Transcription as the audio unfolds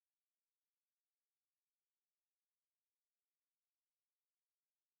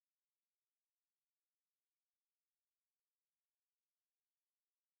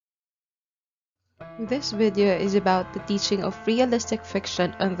This video is about the teaching of realistic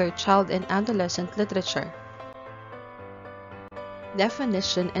fiction under child and adolescent literature.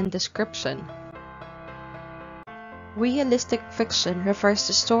 Definition and description. Realistic fiction refers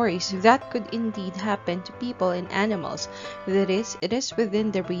to stories that could indeed happen to people and animals. That is, it is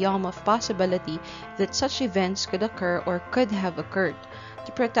within the realm of possibility that such events could occur or could have occurred.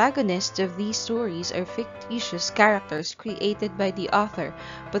 The protagonists of these stories are fictitious characters created by the author,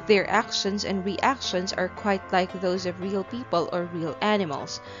 but their actions and reactions are quite like those of real people or real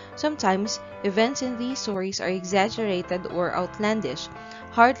animals. Sometimes, events in these stories are exaggerated or outlandish,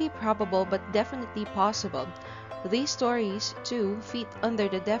 hardly probable but definitely possible. These stories, too, fit under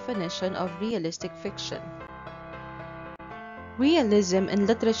the definition of realistic fiction. Realism in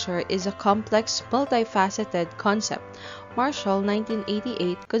literature is a complex, multifaceted concept. Marshall,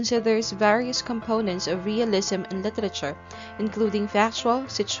 1988, considers various components of realism in literature, including factual,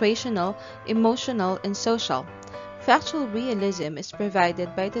 situational, emotional, and social. Factual realism is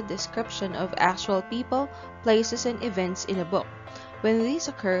provided by the description of actual people, places, and events in a book. When this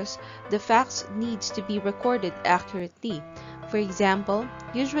occurs, the facts needs to be recorded accurately. For example,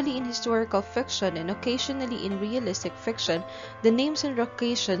 usually in historical fiction and occasionally in realistic fiction, the names and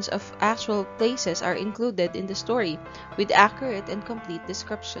locations of actual places are included in the story, with accurate and complete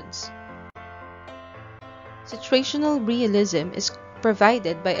descriptions. Situational realism is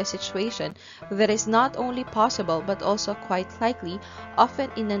provided by a situation that is not only possible but also quite likely, often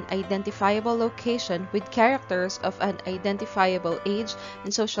in an identifiable location with characters of an identifiable age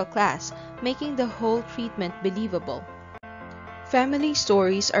and social class, making the whole treatment believable. Family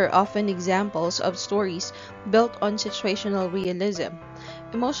stories are often examples of stories built on situational realism.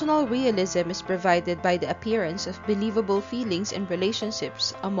 Emotional realism is provided by the appearance of believable feelings and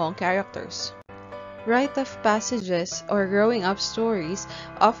relationships among characters. Rite of passages or growing up stories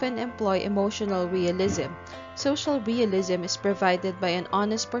often employ emotional realism. Social realism is provided by an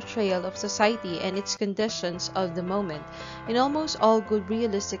honest portrayal of society and its conditions of the moment. In almost all good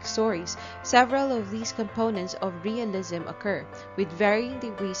realistic stories, several of these components of realism occur, with varying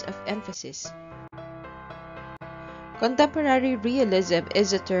degrees of emphasis. Contemporary realism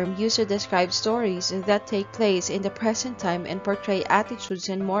is a term used to describe stories that take place in the present time and portray attitudes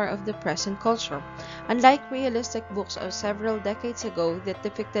and more of the present culture. Unlike realistic books of several decades ago that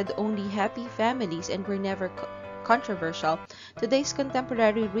depicted only happy families and were never controversial, today's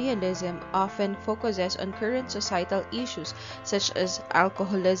contemporary realism often focuses on current societal issues such as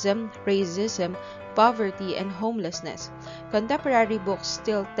alcoholism, racism, poverty, and homelessness. Contemporary books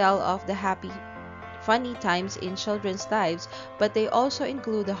still tell of the happy funny times in children's lives, but they also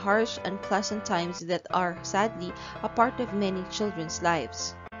include the harsh, unpleasant times that are, sadly, a part of many children's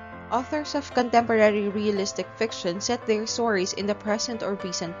lives. Authors of contemporary realistic fiction set their stories in the present or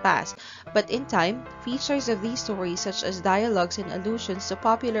recent past, but in time, features of these stories such as dialogues and allusions to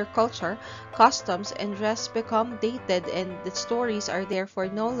popular culture, customs, and dress become dated and the stories are therefore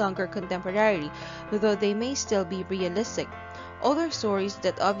no longer contemporary, though they may still be realistic. Older stories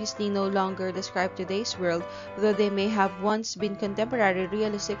that obviously no longer describe today's world, though they may have once been contemporary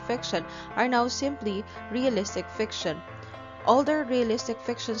realistic fiction, are now simply realistic fiction. Older realistic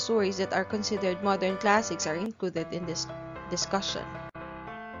fiction stories that are considered modern classics are included in this discussion.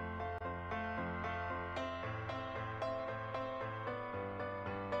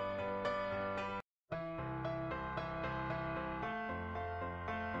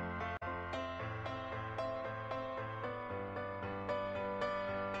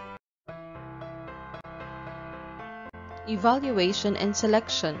 Evaluation and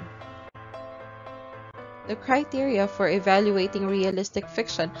selection. The criteria for evaluating realistic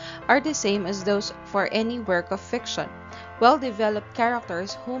fiction are the same as those for any work of fiction. Well-developed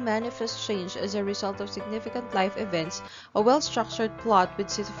characters who manifest change as a result of significant life events, a well-structured plot with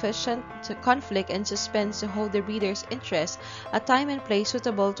sufficient conflict and suspense to hold the reader's interest, a time and place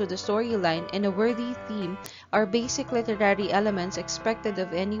suitable to the storyline, and a worthy theme are basic literary elements expected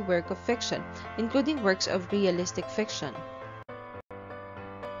of any work of fiction, including works of realistic fiction.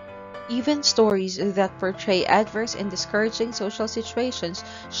 Even stories that portray adverse and discouraging social situations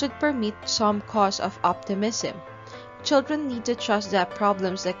should permit some cause of optimism. Children need to trust that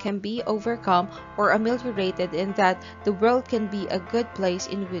problems that can be overcome or ameliorated and that the world can be a good place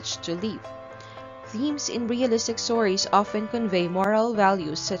in which to live. Themes in realistic stories often convey moral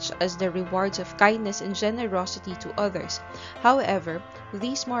values such as the rewards of kindness and generosity to others. However,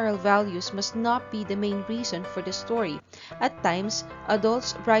 these moral values must not be the main reason for the story. At times,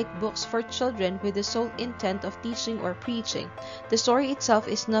 adults write books for children with the sole intent of teaching or preaching. The story itself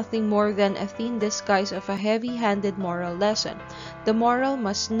is nothing more than a thin disguise of a heavy-handed moral lesson. The moral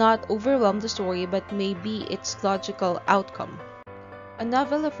must not overwhelm the story but may be its logical outcome. A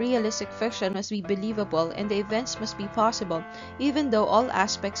novel of realistic fiction must be believable and the events must be possible, even though all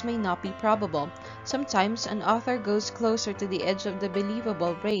aspects may not be probable. Sometimes, an author goes closer to the edge of the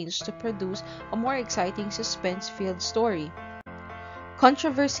believable range to produce a more exciting suspense-filled story.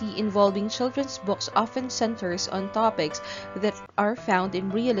 Controversy involving children's books often centers on topics that are found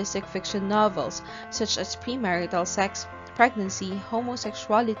in realistic fiction novels, such as premarital sex, pregnancy,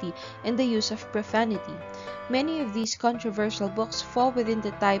 homosexuality, and the use of profanity. Many of these controversial books fall within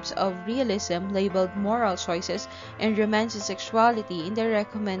the types of realism labeled moral choices and romance and sexuality in the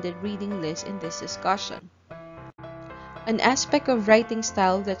recommended reading list in this discussion. An aspect of writing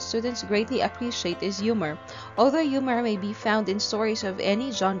style that students greatly appreciate is humor. Although humor may be found in stories of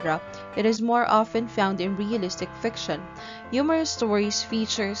any genre, it is more often found in realistic fiction. Humorous stories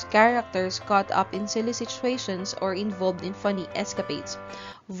features characters caught up in silly situations or involved in funny escapades.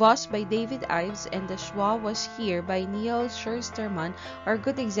 Voss by David Ives and The Schwa Was Here by Neil Schusterman are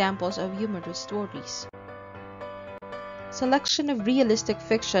good examples of humorous stories. Selection of realistic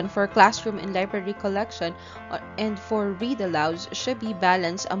fiction for classroom and library collection and for read-alouds should be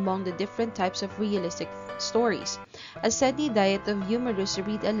balanced among the different types of realistic stories. A steady diet of humorous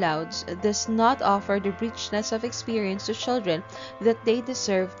read-alouds does not offer the richness of experience to children that they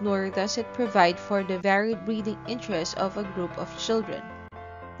deserve, nor does it provide for the varied reading interests of a group of children.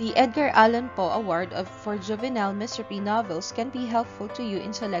 The Edgar Allan Poe Award for Juvenile Mystery Novels can be helpful to you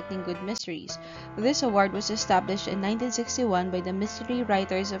in selecting good mysteries. This award was established in 1961 by the Mystery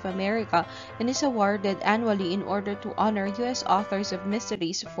Writers of America and is awarded annually in order to honor U.S. authors of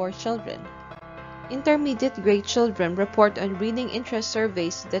mysteries for children. Intermediate grade children report on reading interest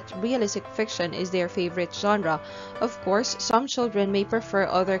surveys that realistic fiction is their favorite genre. Of course, some children may prefer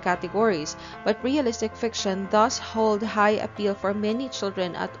other categories, but realistic fiction does hold high appeal for many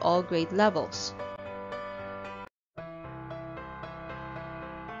children at all grade levels.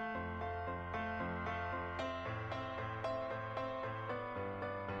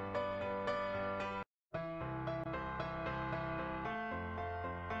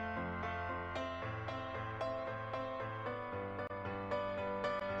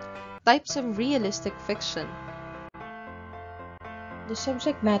 Types of realistic fiction. The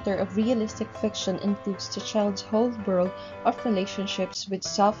subject matter of realistic fiction includes the child's whole world of relationships with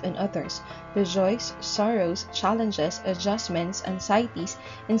self and others, the joys, sorrows, challenges, adjustments, anxieties,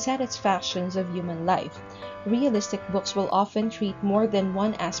 and satisfactions of human life. Realistic books will often treat more than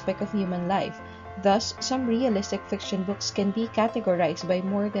one aspect of human life. Thus, some realistic fiction books can be categorized by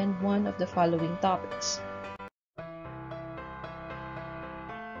more than one of the following topics.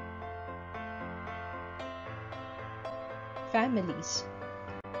 Families.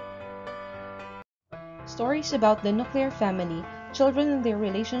 Stories about the nuclear family, children and their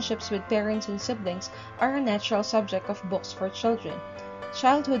relationships with parents and siblings are a natural subject of books for children.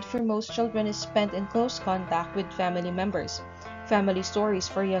 Childhood for most children is spent in close contact with family members. Family stories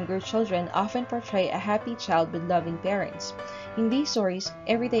for younger children often portray a happy child with loving parents. In these stories,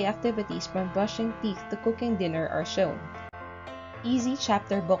 everyday activities from brushing teeth to cooking dinner are shown. Easy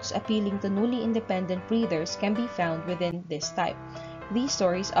chapter books appealing to newly independent readers can be found within this type. These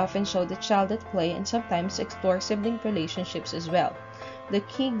stories often show the child at play and sometimes explore sibling relationships as well. The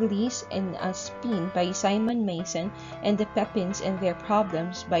Kigleys and a Spin by Simon Mason and The Pepins and Their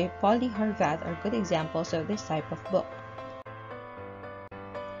Problems by Polly Horvath are good examples of this type of book.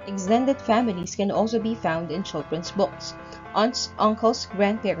 Extended families can also be found in children's books. Aunts, uncles,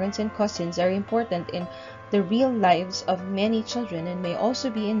 grandparents, and cousins are important in the real lives of many children and may also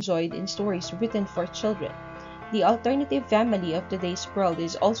be enjoyed in stories written for children. The alternative family of today's world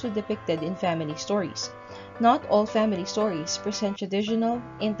is also depicted in family stories. Not all family stories present traditional,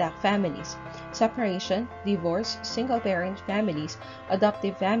 intact families. Separation, divorce, single-parent families,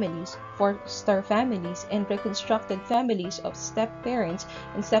 adoptive families, foster families, and reconstructed families of step-parents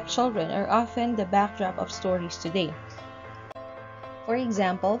and stepchildren are often the backdrop of stories today. For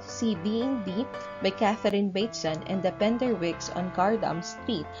example, see Being Bee by Catherine Bateson and The Penderwicks on Cardam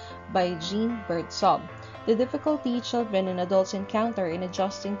Street by Jean Birdsall. The difficulty children and adults encounter in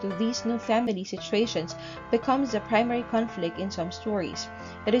adjusting to these new family situations becomes the primary conflict in some stories.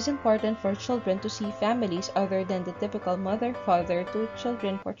 It is important for children to see families other than the typical mother-father to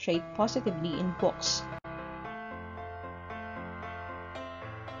children portrayed positively in books.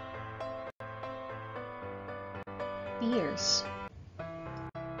 Peers.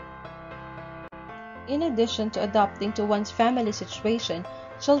 In addition to adapting to one's family situation,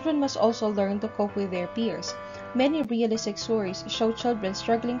 children must also learn to cope with their peers. Many realistic stories show children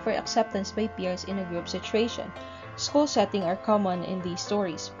struggling for acceptance by peers in a group situation. School settings are common in these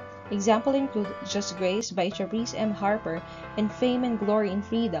stories. Examples include Just Grace by Therese M. Harper and Fame and Glory in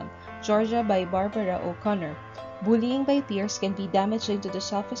Freedom, Georgia by Barbara O'Connor. Bullying by peers can be damaging to the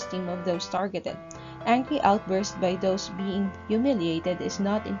self-esteem of those targeted. Angry outbursts by those being humiliated is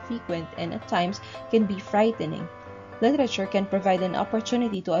not infrequent and at times can be frightening. Literature can provide an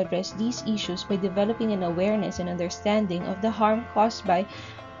opportunity to address these issues by developing an awareness and understanding of the harm caused by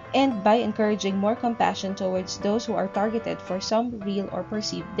and by encouraging more compassion towards those who are targeted for some real or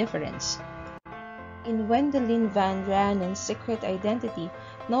perceived difference. In Wendelin Van Ranen's Secret Identity,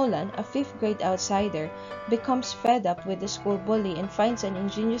 Nolan, a fifth-grade outsider, becomes fed up with the school bully and finds an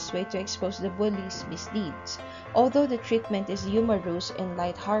ingenious way to expose the bully's misdeeds. Although the treatment is humorous and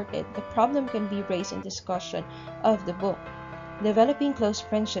light-hearted, the problem can be raised in discussion of the book. Developing close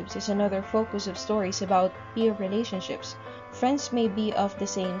friendships is another focus of stories about peer relationships. Friends may be of the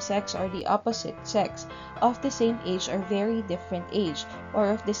same sex or the opposite sex, of the same age or very different age, or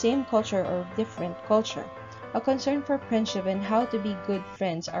of the same culture or different culture. A concern for friendship and how to be good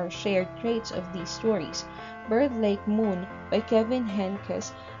friends are shared traits of these stories. Bird Lake Moon by Kevin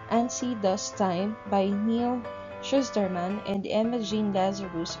Henkes, Ansi Dust Time by Neil Schusterman, and Emma Jean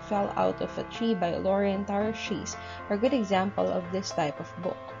Lazarus Fell Out of a Tree by Lauren Tarashis are good examples of this type of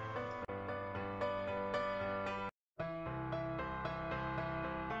book.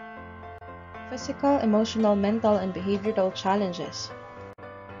 Physical, emotional, mental, and behavioral challenges.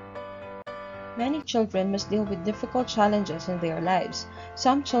 Many children must deal with difficult challenges in their lives.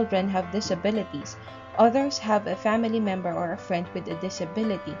 Some children have disabilities. Others have a family member or a friend with a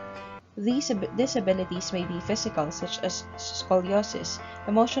disability. These disabilities may be physical, such as scoliosis,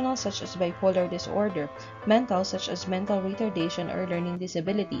 emotional, such as bipolar disorder, mental, such as mental retardation or learning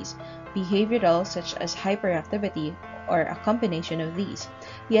disabilities, behavioral, such as hyperactivity, or a combination of these.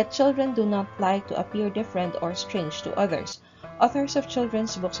 Yet children do not like to appear different or strange to others. Authors of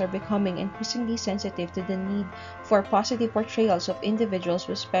children's books are becoming increasingly sensitive to the need for positive portrayals of individuals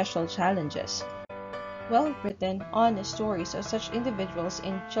with special challenges. Well-written, honest stories of such individuals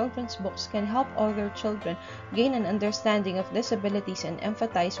in children's books can help other children gain an understanding of disabilities and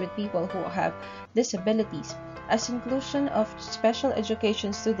empathize with people who have disabilities. As inclusion of special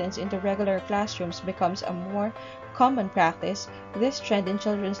education students into regular classrooms becomes a more common practice, this trend in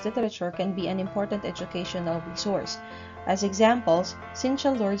children's literature can be an important educational resource. As examples,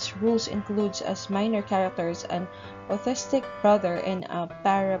 Cynthia Lord's Rules includes as minor characters an autistic brother and a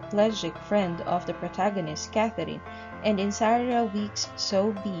paraplegic friend of the protagonist, Catherine, and in Sarah Weeks'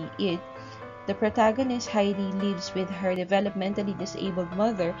 So Be It, the protagonist Heidi lives with her developmentally disabled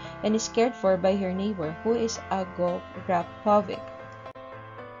mother and is cared for by her neighbor, who is agoraphobia.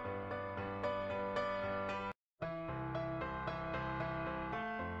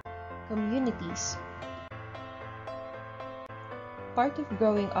 Communities. Part of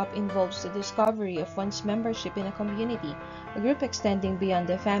growing up involves the discovery of one's membership in a community, a group extending beyond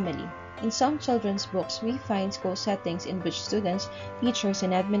the family. In some children's books, we find school settings in which students, teachers,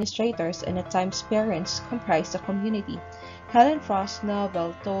 and administrators, and at times parents, comprise the community. Helen Frost's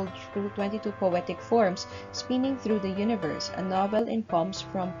novel Told Through 22 Poetic Forms, Spinning Through the Universe, a novel in poems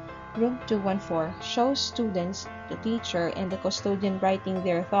from Room 214, shows students, the teacher, and the custodian writing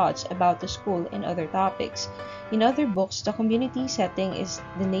their thoughts about the school and other topics. In other books, the community setting is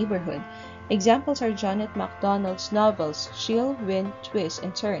the neighborhood. Examples are Janet MacDonald's novels Chill, Wind, Twists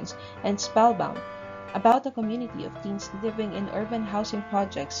and Turns, and Spellbound, about a community of teens living in urban housing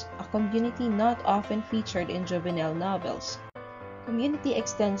projects, a community not often featured in juvenile novels. Community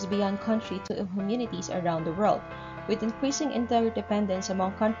extends beyond country to communities around the world. With increasing interdependence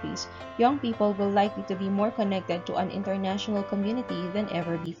among countries, young people will likely to be more connected to an international community than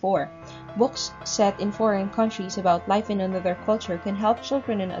ever before. Books set in foreign countries about life in another culture can help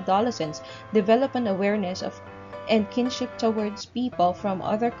children and adolescents develop an awareness of and kinship towards people from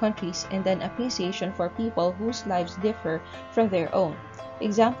other countries and an appreciation for people whose lives differ from their own.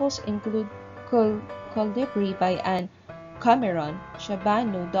 Examples include Colibri by Anne Cameron,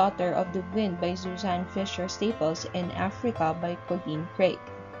 Shabanu, Daughter of the Wind by Suzanne Fisher Staples, and Africa by Colleen Craig.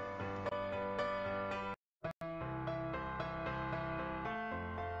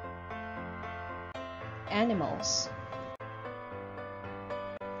 animals.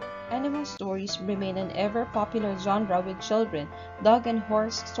 Animal stories remain an ever-popular genre with children, dog and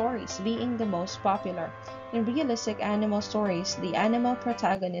horse stories being the most popular. In realistic animal stories, the animal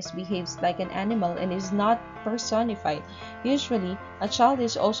protagonist behaves like an animal and is not personified. Usually, a child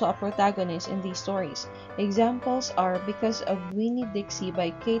is also a protagonist in these stories. Examples are Because of Winnie Dixie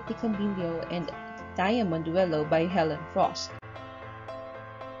by Kate DiCamillo and Diamond Willow by Helen Frost.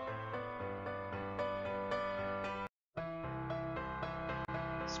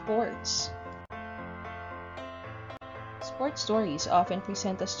 Sports. Sports stories often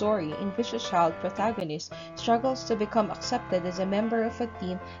present a story in which a child protagonist struggles to become accepted as a member of a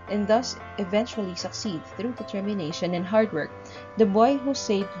team and thus eventually succeed through determination and hard work. The Boy Who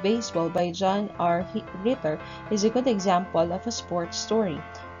Saved Baseball by John R. Ritter is a good example of a sports story.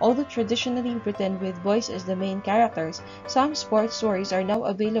 Although traditionally written with boys as the main characters, some sports stories are now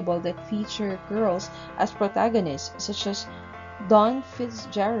available that feature girls as protagonists, such as Dawn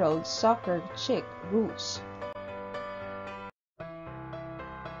Fitzgerald's Soccer Chick Roots.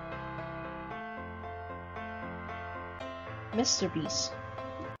 Mysteries.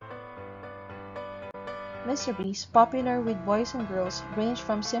 Mysteries, popular with boys and girls, range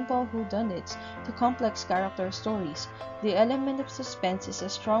from simple whodunits to complex character stories. The element of suspense is a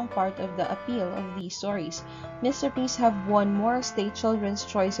strong part of the appeal of these stories. Mysteries have won more state Children's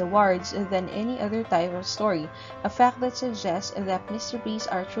Choice Awards than any other type of story, a fact that suggests that mysteries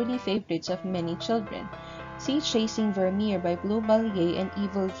are truly favorites of many children. See Chasing Vermeer by Blue Ballier and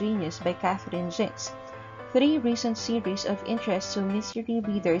Evil Genius by Catherine Jinks. Three recent series of interest to mystery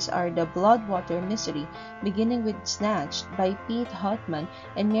readers are The Bloodwater Mystery, beginning with Snatched by Pete Hotman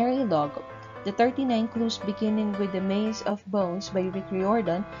and Mary Log, The 39 Clues beginning with The Maze of Bones by Rick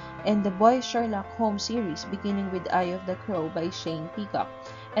Riordan, and the Boy Sherlock Holmes series beginning with Eye of the Crow by Shane Peacock.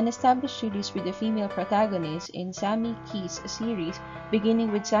 An established series with a female protagonist in Sammy Keys series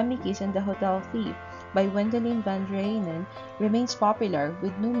beginning with Sammy Keys and the Hotel Thief by Wendelin Van Draanen remains popular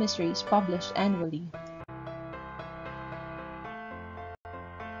with new mysteries published annually.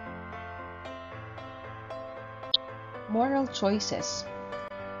 Moral choices.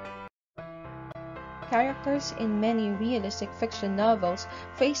 Characters in many realistic fiction novels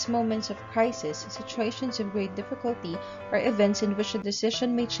face moments of crisis, situations of great difficulty, or events in which a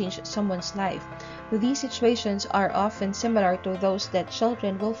decision may change someone's life. These situations are often similar to those that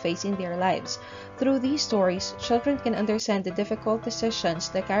children will face in their lives. Through these stories, children can understand the difficult decisions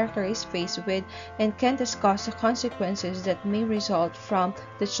the character is faced with and can discuss the consequences that may result from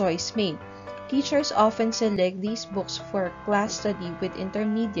the choice made. Teachers often select these books for class study with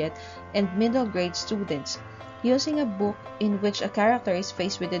intermediate and middle grade students. Using a book in which a character is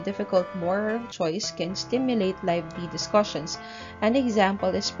faced with a difficult moral choice can stimulate lively discussions. An example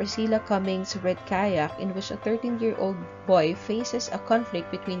is Priscilla Cummings' Red Kayak, in which a 13-year-old boy faces a conflict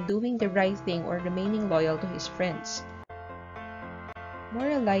between doing the right thing or remaining loyal to his friends.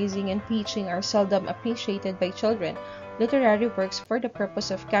 Moralizing and preaching are seldom appreciated by children. Literary works for the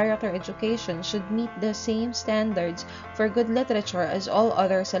purpose of character education should meet the same standards for good literature as all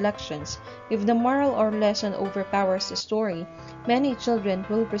other selections. If the moral or lesson overpowers the story, many children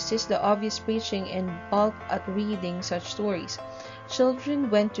will resist the obvious preaching and balk at reading such stories. Children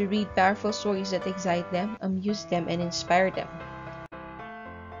want to read powerful stories that excite them, amuse them, and inspire them.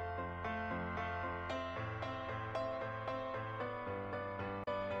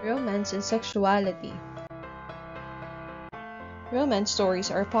 Romance and sexuality. Romance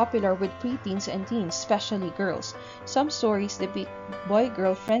stories are popular with preteens and teens, especially girls. Some stories depict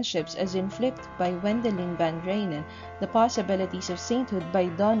boy-girl friendships, as in Flipped by Wendelin Van Draanen, The Possibilities of Sainthood by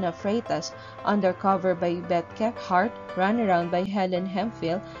Donna Freitas, Undercover by Beth Kephart, Runaround by Helen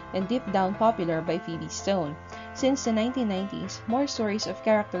Hemphill, and Deep Down Popular by Phoebe Stone. Since the 1990s, more stories of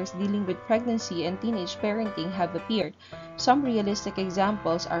characters dealing with pregnancy and teenage parenting have appeared. Some realistic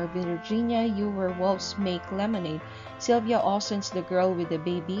examples are Virginia Ewer Wolf's Make Lemonade, Sylvia Austin's The Girl with the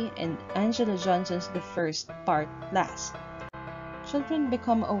Baby, and Angela Johnson's The First Part Last. Children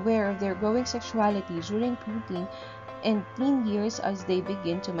become aware of their growing sexuality during preteen and teen years as they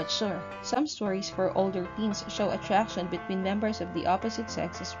begin to mature. Some stories for older teens show attraction between members of the opposite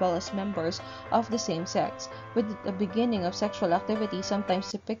sex as well as members of the same sex, with the beginning of sexual activity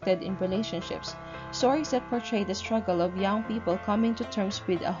sometimes depicted in relationships. Stories that portray the struggle of young people coming to terms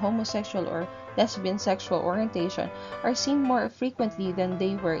with a homosexual or lesbian sexual orientation are seen more frequently than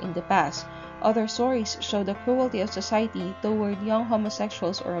they were in the past. Other stories show the cruelty of society toward young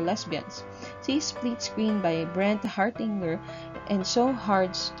homosexuals or lesbians. See Split Screen by Brent Hartinger and So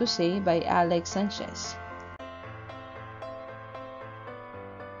Hard to Say by Alex Sanchez.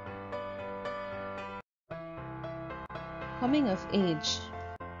 Coming of age.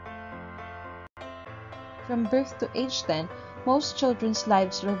 From birth to age 10, most children's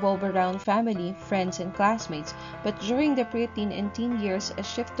lives revolve around family, friends, and classmates, but during the preteen and teen years, a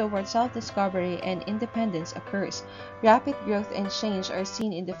shift toward self-discovery and independence occurs. Rapid growth and change are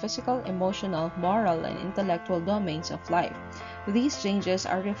seen in the physical, emotional, moral, and intellectual domains of life. These changes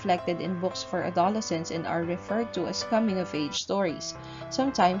are reflected in books for adolescents and are referred to as coming-of-age stories.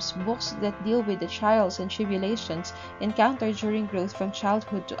 Sometimes, books that deal with the trials and tribulations encountered during growth from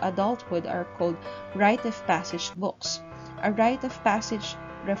childhood to adulthood are called rite of passage books. A rite of passage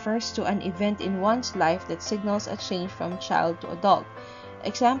refers to an event in one's life that signals a change from child to adult.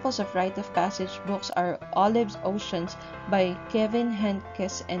 Examples of rite of passage books are Olive's Oceans by Kevin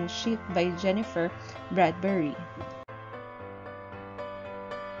Henkes and Sheep by Jennifer Bradbury.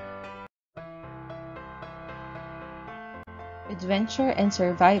 Adventure and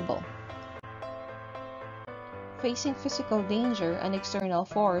survival. Facing physical danger and external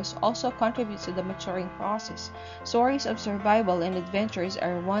force also contributes to the maturing process. Stories of survival and adventures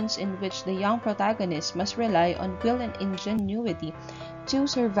are ones in which the young protagonist must rely on will and ingenuity to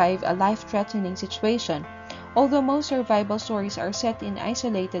survive a life-threatening situation. Although most survival stories are set in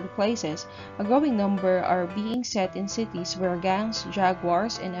isolated places, a growing number are being set in cities where gangs, drug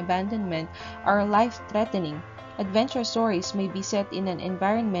wars, and abandonment are life-threatening. Adventure stories may be set in an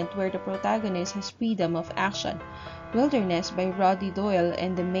environment where the protagonist has freedom of action. Wilderness by Roddy Doyle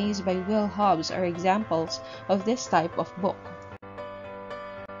and The Maze by Will Hobbs are examples of this type of book.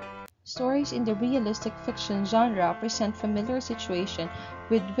 Stories in the realistic fiction genre present familiar situations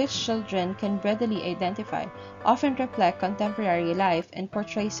with which children can readily identify, often reflect contemporary life, and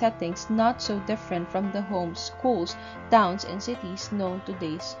portray settings not so different from the homes, schools, towns, and cities known to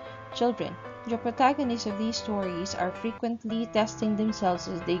today's children. The protagonists of these stories are frequently testing themselves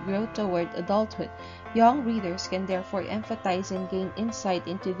as they grow toward adulthood. Young readers can therefore empathize and gain insight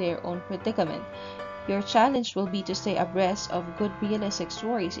into their own predicament. Your challenge will be to stay abreast of good realistic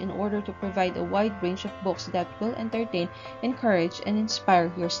stories in order to provide a wide range of books that will entertain, encourage, and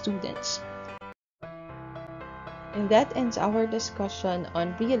inspire your students. And that ends our discussion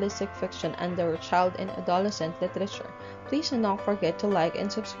on realistic fiction under child and adolescent literature. Please do not forget to like and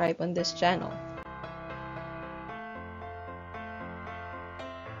subscribe on this channel.